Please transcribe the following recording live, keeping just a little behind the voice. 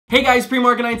Hey guys,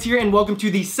 Pre-Markanines here, and welcome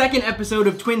to the second episode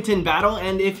of Twin Tin Battle.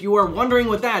 And if you are wondering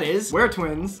what that is, we're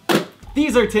twins.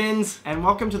 These are tins. And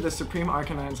welcome to the Supreme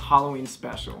Arcanines Halloween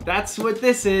special. That's what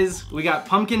this is. We got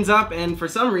pumpkins up, and for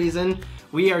some reason,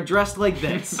 we are dressed like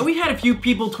this. We had a few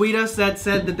people tweet us that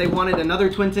said that they wanted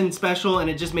another Twin Tin special, and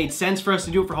it just made sense for us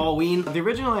to do it for Halloween. The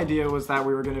original idea was that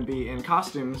we were going to be in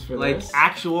costumes for like this.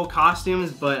 Actual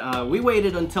costumes, but we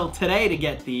waited until today to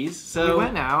get these. So we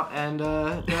went out and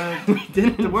we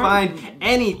didn't find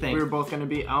anything. We were both going to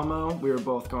be Elmo. We were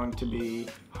both going to be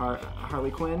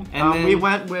Harley Quinn. And then we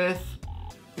went with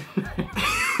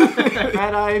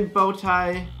red eye bow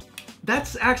tie.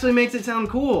 That actually makes it sound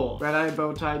cool. Red eye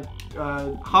bow tie.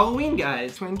 Halloween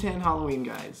guys. Twin Tin Halloween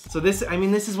guys. So this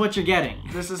is what you're getting.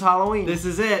 This is Halloween. This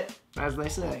is it. As they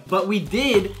say. But we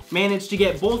did manage to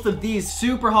get both of these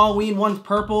super Halloween. One's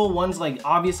purple, one's like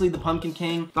obviously the Pumpkin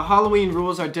King. The Halloween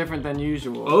rules are different than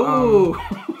usual. Oh,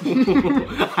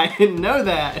 I didn't know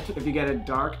that. If you get a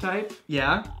dark type.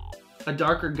 Yeah. A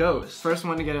darker ghost. First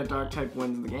one to get a dark type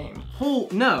wins the game. Oh,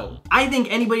 no. I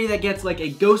think anybody that gets like a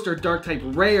ghost or dark type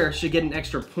rare should get an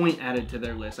extra point added to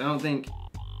their list. I don't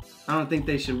think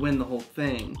they should win the whole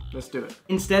thing. Let's do it.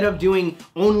 Instead of doing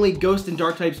only ghost and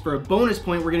dark types for a bonus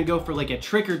point, we're gonna go for like a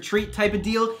trick or treat type of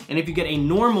deal. And if you get a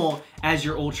normal as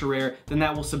your ultra rare, then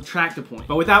that will subtract a point.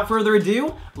 But without further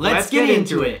ado, let's get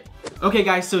into it. Okay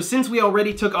guys, so since we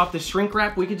already took off the shrink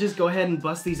wrap, we could just go ahead and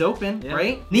bust these open,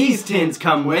 right? These tins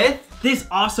come with this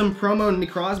awesome promo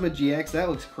Necrozma GX. That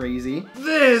looks crazy.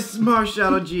 This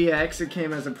Marshadow GX, it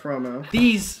came as a promo.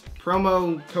 These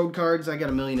promo code cards, I got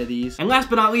a million of these. And last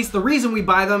but not least, the reason we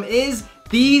buy them is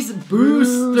these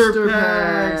booster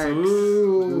packs.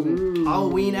 Ooh.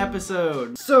 Halloween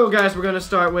episode. So guys, we're gonna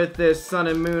start with this Sun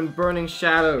and Moon Burning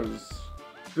Shadows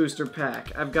booster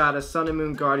pack. I've got a Sun and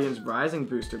Moon Guardians Rising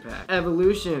booster pack,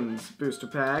 Evolutions booster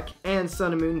pack, and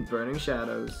Sun and Moon Burning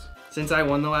Shadows. Since I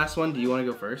won the last one, do you want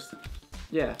to go first?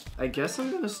 Yeah, I guess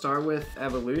I'm gonna start with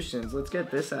Evolutions. Let's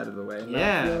get this out of the way.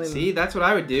 Yeah, see, that's what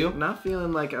I would do. Not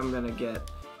feeling like I'm gonna get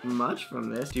much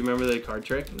from this. Do you remember the card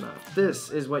trick? No.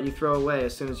 This is what you throw away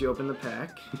as soon as you open the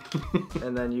pack.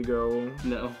 And then you go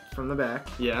from the back.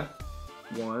 Yeah.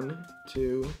 1,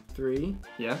 2, 3.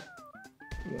 Yeah.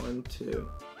 1, 2.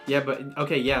 Yeah, but,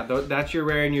 okay, yeah, that's your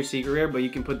rare and your secret rare, but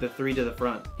you can put the 3 to the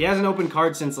front. He hasn't opened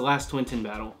cards since the last Twin Tin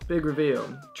battle. Big reveal.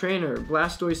 Trainer,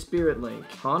 Blastoise Spirit Link,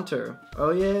 Haunter.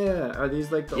 Oh yeah, are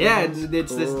these like the yeah, ones?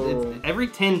 it's cool. every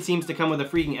tin seems to come with a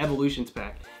freaking Evolutions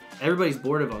pack. Everybody's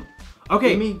bored of them.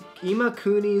 Okay.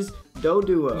 Imakuni's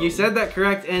Doduo. You said that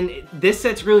correct, and this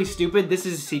set's really stupid. This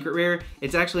is a secret rare.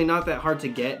 It's actually not that hard to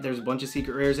get. There's a bunch of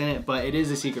secret rares in it, but it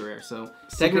is a secret rare, so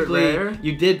technically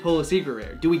you did pull a secret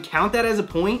rare. Do we count that as a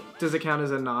point? Does it count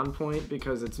as a non-point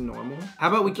because it's normal? How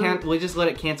about we just let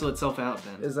it cancel itself out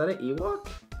then? Is that an Ewok?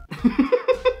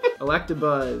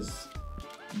 Electabuzz,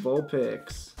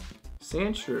 Vulpix,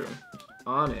 Sandshrew,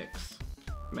 Onix,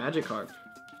 Magikarp,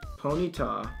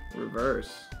 Ponyta,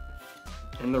 Reverse.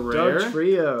 And the rare? Doug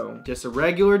Trio. Just a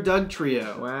regular Doug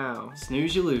Trio. Wow.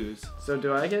 Snooze, you lose. So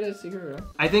do I get a secret rare?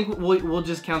 I think we'll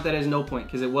just count that as no point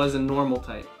because it was a normal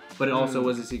type, but it also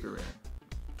was a secret rare.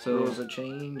 So rules are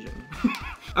changing.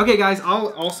 Okay guys, I'll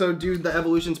also do the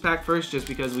Evolutions pack first just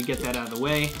because we get that out of the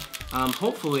way.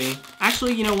 Hopefully,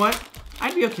 actually, you know what?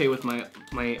 I'd be okay with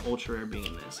my ultra rare being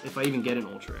in this, if I even get an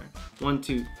ultra rare. 1,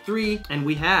 2, 3, and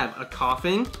we have a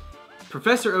Coughing,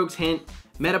 Professor Oak's Hint,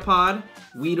 Metapod,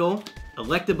 Weedle,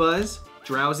 Electabuzz,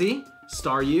 Drowsy,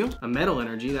 Staryu, a Metal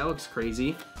Energy, that looks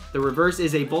crazy. The reverse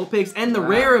is a Vulpix, and the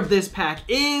rare of this pack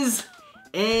is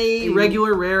a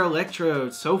regular rare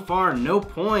Electrode. So far, no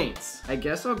points. I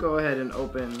guess I'll go ahead and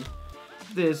open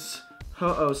this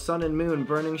Sun and Moon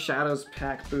Burning Shadows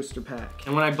pack booster pack.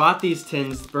 And when I bought these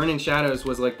tins, Burning Shadows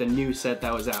was like the new set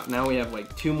that was out. Now we have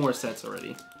like 2 more sets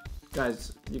already.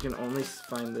 Guys, you can only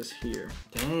find this here.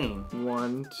 Dang.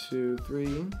 1, 2,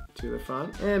 3 to the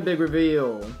front. And big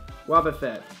reveal.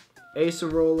 Wobbuffet,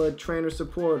 Acerola Trainer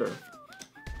Supporter,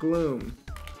 Gloom,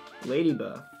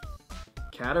 Ladybug,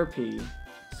 Caterpie,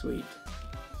 sweet,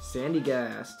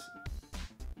 Sandygast.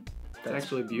 That's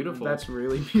actually beautiful. That's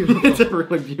really beautiful. It's a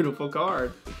really beautiful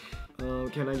card.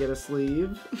 Can I get a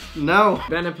sleeve? No.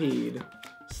 Venipede,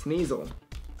 Sneasel,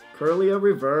 Curlia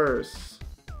Reverse.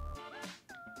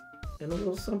 And a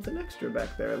little something extra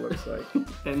back there, it looks like.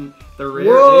 And the rare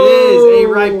is a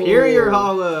Rhyperior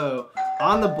Holo.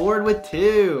 On the board with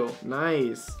 2.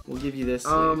 Nice. We'll give you this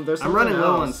sleeve. There's I'm running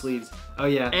low on else. sleeves. Oh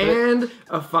yeah. And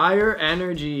a Fire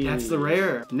Energy. That's the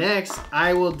rare. Next,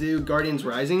 I will do Guardians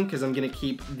Rising because I'm gonna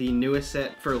keep the newest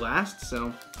set for last.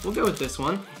 So we'll go with this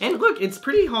one. And look, it's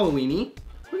pretty Halloween-y.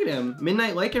 Look at him.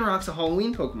 Midnight Lycanroc's a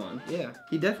Halloween Pokemon. Yeah.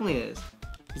 He definitely is.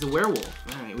 He's a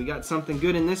werewolf. All right, we got something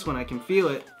good in this one. I can feel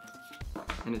it.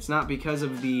 And it's not because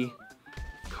of the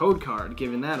code card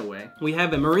giving that away. We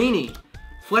have a Marini,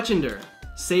 Fletchinder,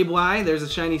 Sableye. There's a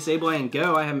shiny Sableye and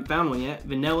Go. I haven't found one yet.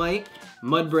 Vanillite,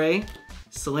 Mudbray,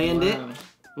 Salandit. Wow.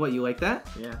 What, you like that?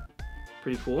 Yeah.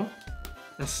 Pretty cool.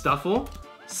 A Stuffle,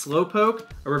 Slowpoke,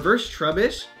 a Reverse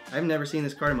Trubbish. I've never seen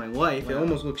this card in my life. Wow. It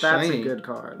almost looks That's shiny. a good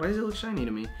card. Why does it look shiny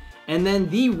to me? And then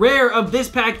the rare of this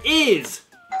pack is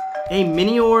a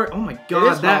Minior. Oh my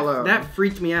god, that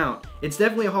freaked me out. It's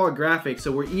definitely a holographic,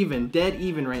 so we're even, dead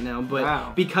even right now. But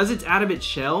wow. Because it's out of its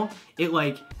shell, it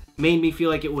like made me feel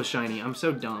like it was shiny. I'm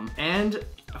so dumb. And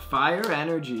Fire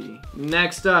Energy.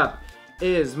 Next up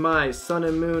is my Sun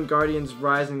and Moon Guardians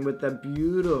Rising with the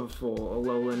beautiful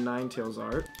Alolan Ninetales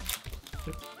art.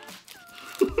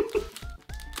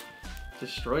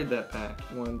 Destroyed that pack.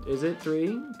 One, is it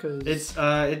 3? Cause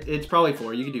it's probably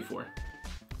 4. You could do 4.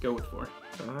 Go with 4.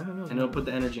 I don't know. And it'll put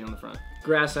the energy on the front.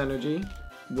 Grass Energy,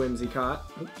 Whimsicott,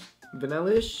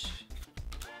 Vanillish,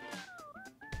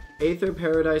 Aether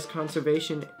Paradise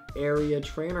Conservation Area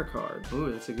Trainer card.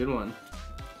 Ooh, that's a good one.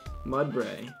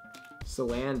 Mudbray,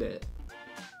 Salandit.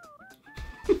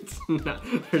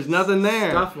 There's nothing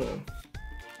there. Stuffle,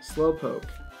 Slowpoke,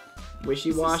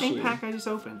 Wishy-Washy. It's the same pack I just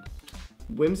opened.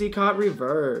 Whimsicott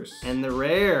Reverse. And the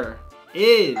rare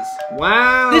is...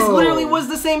 Wow! This literally was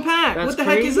the same pack! That's what the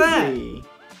heck is that? crazy.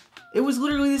 It was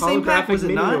literally the same pack, was it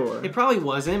Meteor. not? It probably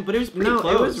wasn't, but it was pretty close.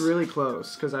 No, it was really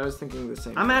close, because I was thinking the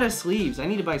same I'm thing. out of sleeves. I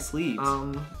need to buy sleeves.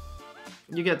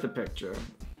 You get the picture.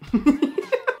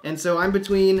 And so I'm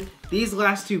between these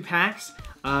last 2 packs.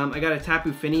 I got a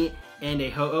Tapu Fini and a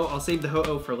Ho-Oh. I'll save the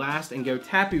Ho-Oh for last and go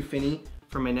Tapu Fini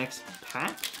for my next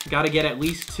pack. Gotta get at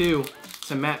least 2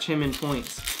 to match him in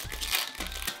points.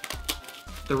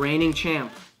 The reigning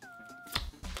champ.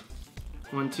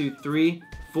 1, 2, 3,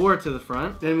 4 to the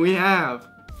front. Then we have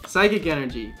Psychic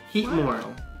Energy, Heatmore,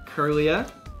 Wow.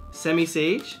 Kirlia,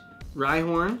 Semi-Sage,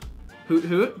 Rhyhorn, Hoot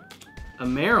Hoot, a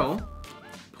Marill,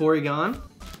 Porygon,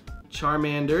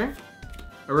 Charmander,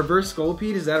 a Reverse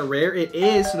Scolipede. Is that a rare? It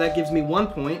is, so that gives me 1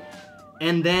 point.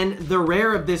 And then the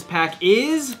rare of this pack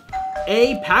is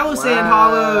a Palisand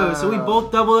Hollow. So we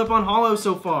both doubled up on Hollow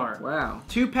so far. Wow.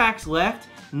 2 packs left.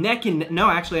 Neck and no,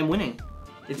 actually I'm winning.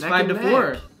 It's Neck 5 to and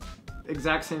 4. neck.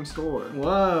 Exact same score.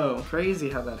 Whoa. Crazy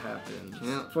how that happened.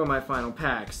 Yeah. For my final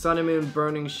pack, Sun and Moon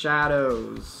Burning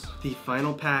Shadows. The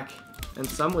final pack. And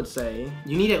some would say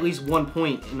You need at least 1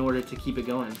 point in order to keep it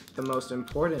going. the most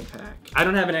important pack. I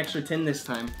don't have an extra 10 this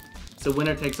time, so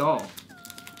winner takes all.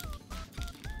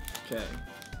 Okay.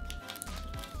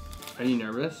 Are you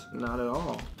nervous? Not at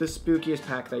all. The spookiest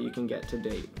pack that you can get to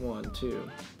date. 1, 2,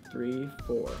 3,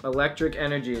 4. Electric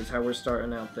Energy is how we're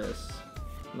starting out this.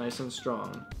 Nice and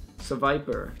strong.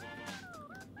 Seviper.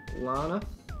 Lana?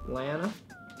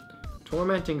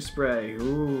 Tormenting Spray.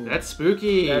 Ooh. That's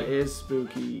spooky. That is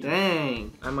spooky.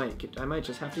 Dang. I might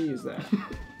just have to use that.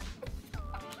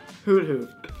 Hoot Hoot.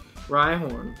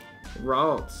 Rhyhorn.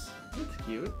 Ralts. That's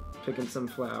cute. Picking some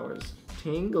flowers.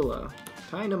 Tingala.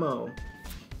 Dynamo.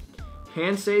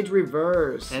 Pansage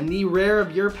Reverse. And the rare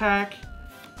of your pack,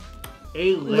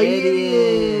 a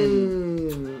Ledian.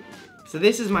 So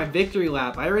this is my victory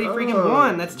lap. I already freaking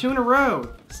won. That's 2 in a row.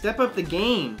 Step up the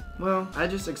game. Well, I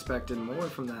just expected more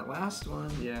from that last one.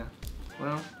 Yeah.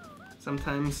 Well,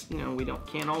 sometimes, you know, we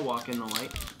can't all walk in the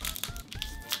light.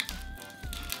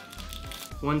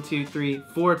 1, 2, 3,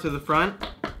 4 to the front.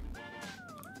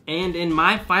 And in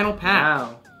my final pack,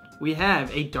 we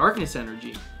have a Darkness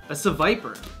Energy, a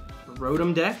Seviper, a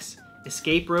Rotom Dex,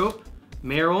 Escape Rope,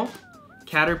 Marill,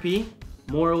 Caterpie,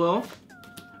 Morlo,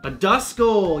 a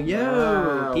Duskull. Yo,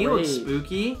 Wow, he looks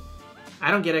spooky. I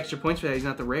don't get extra points for that. He's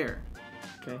not the rare.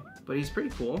 Okay. But he's pretty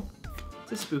cool.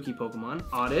 It's a spooky Pokemon.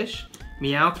 Oddish,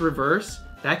 Meowth Reverse.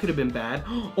 That could have been bad.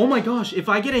 Oh my gosh, if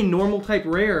I get a normal type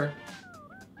rare.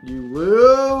 You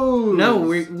lose. No,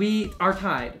 we are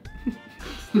tied.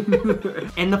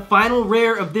 And the final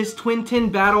rare of this Twin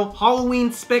Tin Battle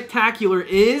Halloween Spectacular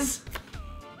is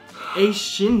a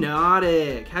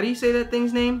Shiinotic. How do you say that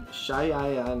thing's name?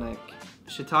 Shiinotic.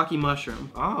 Shiitake Mushroom.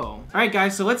 Oh. Alright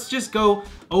guys, so let's just go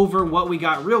over what we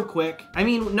got real quick. I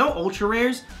mean, no ultra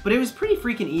rares, but it was pretty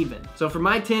freaking even. So for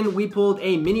my tin, we pulled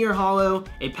a Minior Hollow,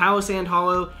 a Palisand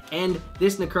Hollow, and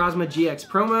this Necrozma GX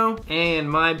promo.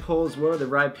 And my pulls were the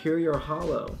Rhyperior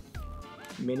Hollow,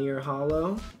 Minior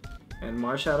Hollow, And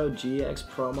Marshadow GX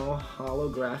promo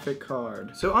holographic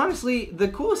card. So honestly, the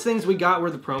coolest things we got were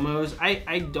the promos.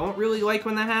 I don't really like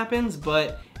when that happens,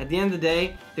 but at the end of the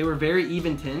day, they were very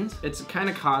even tins. It's kind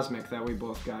of cosmic that we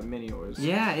both got mini-ors.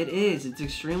 Yeah, it is. It's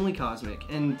extremely cosmic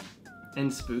and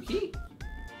spooky.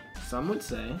 Some would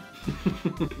say.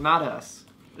 Not us.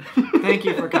 Thank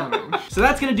you for coming. So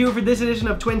that's gonna do it for this edition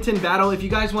of Twin Tin Battle. If you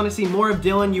guys want to see more of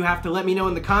Dylan, you have to let me know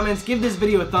in the comments. Give this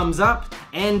video a thumbs up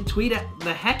and tweet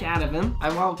the heck out of him. I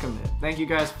welcome it. Thank you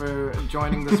guys for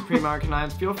joining the Supreme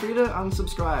Arcanines. Feel free to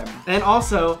unsubscribe. And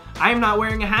also, I'm not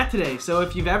wearing a hat today, so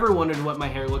if you've ever wondered what my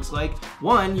hair looks like,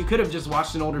 1, you could have just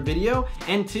watched an older video,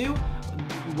 and 2,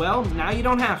 well, now you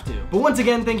don't have to. But once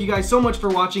again, thank you guys so much for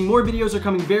watching. More videos are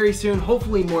coming very soon,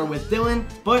 hopefully more with Dylan.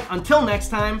 But until next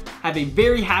time, have a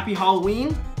very happy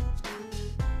Halloween.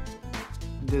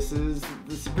 This is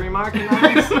the Supreme Arcanines.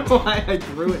 I don't know why I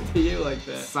threw it to you like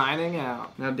that. Signing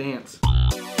out. Now dance.